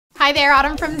Hi there,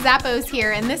 Autumn from Zappos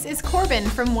here, and this is Corben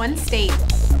from 1.STATE.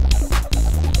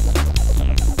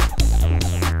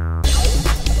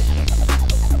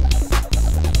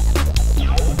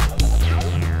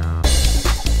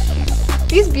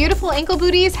 These beautiful ankle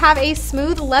booties have a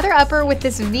smooth leather upper with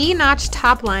this V-notch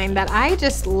top line that I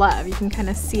just love. You can kind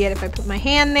of see it if I put my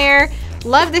hand there.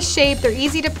 Love this shape. They're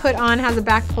easy to put on, has a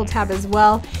back pull tab as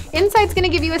well. Inside's gonna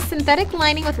give you a synthetic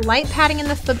lining with light padding in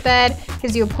the footbed,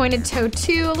 gives you a pointed toe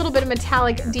too, a little bit of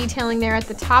metallic detailing there at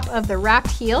the top of the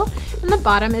wrapped heel, and the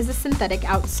bottom is a synthetic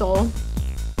outsole.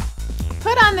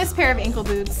 Put on this pair of ankle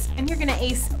boots and you're gonna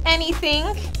ace anything.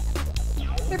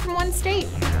 They're from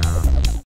 1.STATE.